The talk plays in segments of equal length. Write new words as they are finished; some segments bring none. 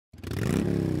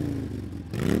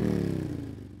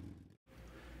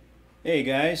Hey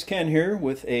guys, Ken here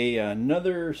with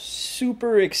another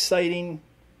super exciting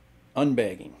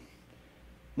unbagging.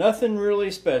 Nothing really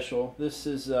special. This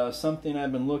is something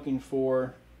I've been looking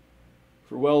for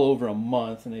well over a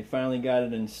month, and they finally got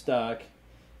it in stock.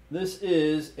 This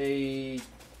is a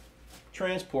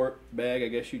transport bag, I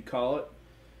guess you'd call it.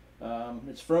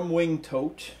 It's from Wing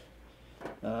Tote.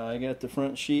 I got the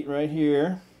front sheet right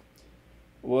here.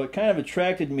 What kind of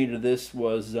attracted me to this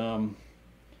was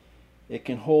it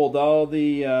can hold all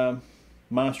the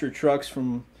monster trucks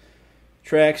from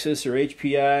Traxxas or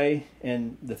HPI,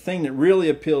 and the thing that really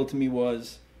appealed to me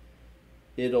was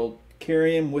it'll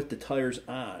carry them with the tires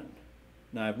on.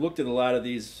 Now I've looked at a lot of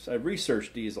these, I've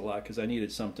researched these a lot because I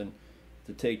needed something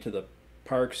to take to the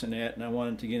parks and that, and I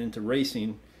wanted to get into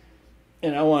racing,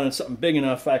 and I wanted something big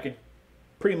enough I could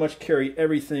pretty much carry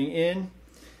everything in,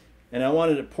 and I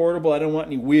wanted it portable. I don't want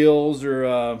any wheels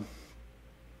or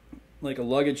like a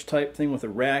luggage type thing with a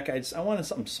rack. I wanted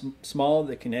something small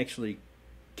that can actually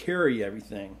carry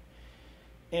everything.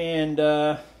 And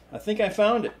I think I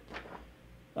found it.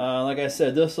 Like I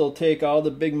said, this will take all the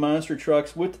big monster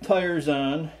trucks with the tires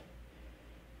on,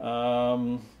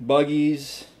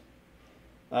 buggies.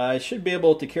 I should be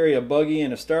able to carry a buggy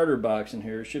and a starter box in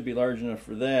here. It should be large enough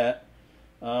for that.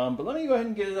 But let me go ahead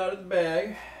and get it out of the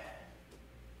bag.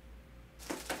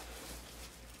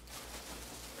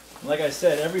 Like I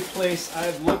said, every place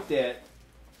I've looked at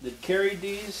that carried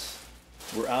these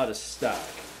were out of stock.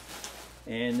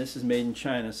 And this is made in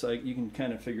China, so you can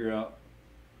kind of figure out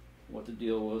what the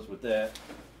deal was with that.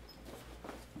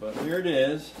 But here it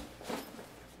is.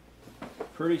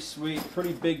 Pretty sweet,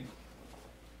 pretty big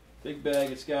bag.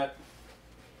 It's got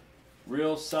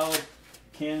real solid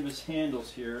canvas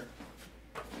handles here.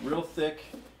 Real thick.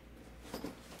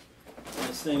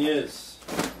 This thing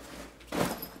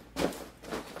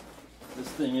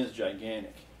is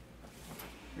gigantic.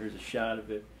 Here's a shot of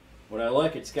it. What I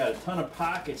like, it's got a ton of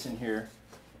pockets in here.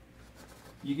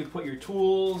 You can put your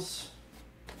tools,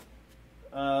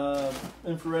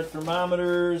 infrared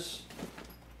thermometers.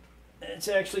 It's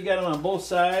actually got them on both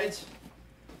sides.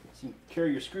 So you can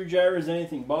carry your screwdrivers,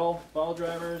 anything, ball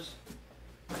drivers.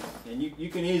 And you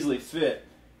can easily fit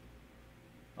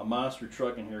a monster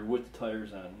truck in here with the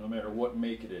tires on, no matter what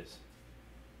make it is.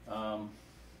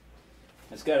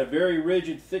 It's got a very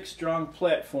rigid, thick, strong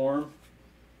platform.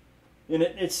 And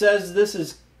it says this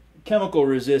is chemical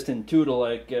resistant too, to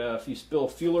like if you spill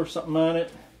fuel or something on it,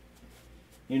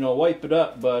 you know, wipe it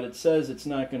up. But it says it's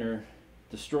not going to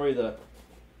destroy the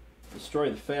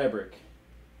fabric.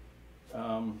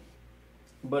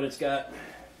 But it's got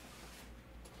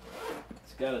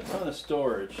a ton of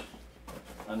storage.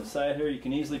 On the side here, you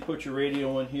can easily put your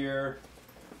radio in here.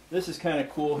 This is kind of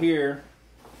cool here.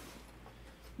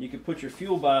 You can put your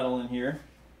fuel bottle in here.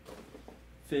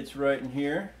 Fits right in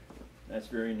here. That's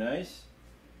very nice.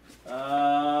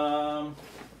 Nothing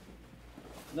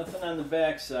on the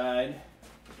back side.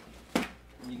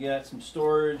 You got some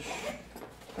storage.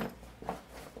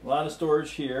 A lot of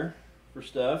storage here for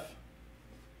stuff.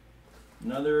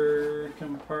 Another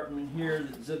compartment here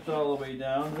that zips all the way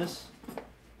down. This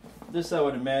I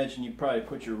would imagine you probably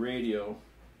put your radio,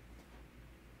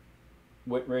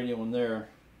 wet radio in there.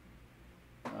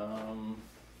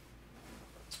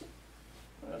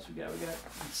 What else we got? We got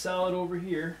solid over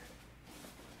here.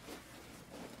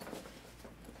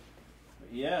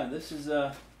 But yeah, this is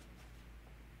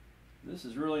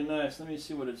really nice. Let me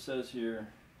see what it says here.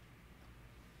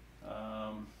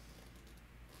 Let's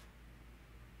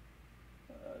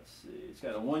see. It's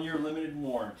got a 1-year limited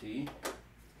warranty.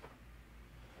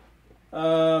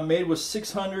 Made with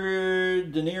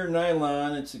 600 denier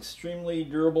nylon. It's extremely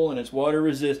durable and it's water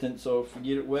resistant, so if you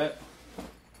get it wet,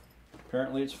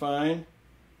 apparently it's fine.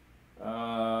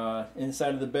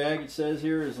 Inside of the bag, it says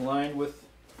here, is lined with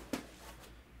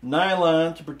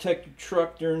nylon to protect your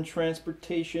truck during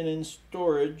transportation and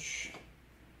storage.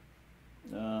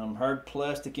 Hard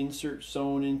plastic insert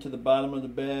sewn into the bottom of the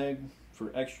bag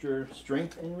for extra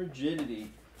strength and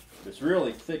rigidity. It's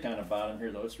really thick on the bottom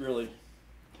here though. It's really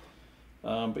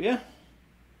but yeah,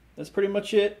 that's pretty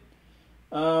much it.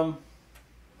 And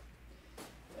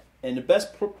the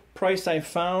best price I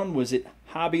found was at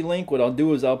Hobby Link. What I'll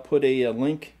do is I'll put a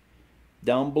link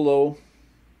down below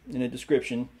in the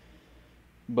description,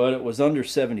 but it was under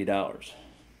 $70.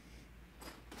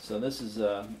 So this is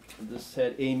this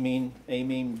had a mean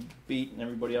beat and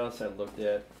everybody else I looked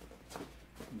at,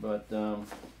 but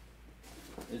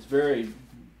it's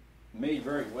made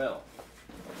very well.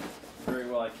 Very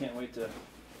well. I can't wait to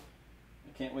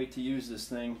use this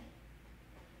thing.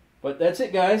 But that's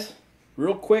it, guys.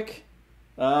 Real quick.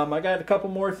 I got a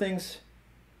couple more things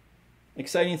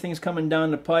exciting things coming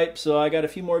down the pipe. So I got a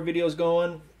few more videos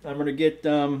going. I'm going to get,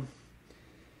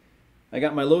 I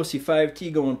got my Losi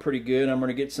 5T going pretty good. I'm going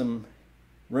to get some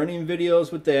running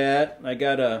videos with that. I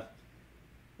got a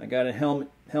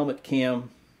helmet cam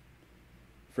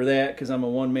for that because I'm a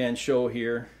one-man show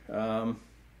here. And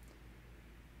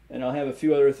I'll have a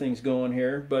few other things going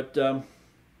here. But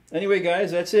anyway,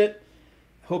 guys, that's it.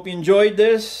 Hope you enjoyed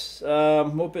this.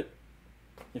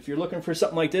 If you're looking for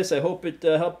something like this, I hope it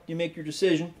helped you make your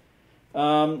decision.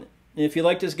 If you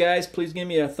like this, guys, please give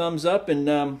me a thumbs up, and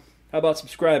how about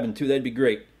subscribing too? That'd be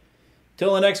great.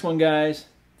 Till the next one, guys.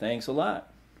 Thanks a lot.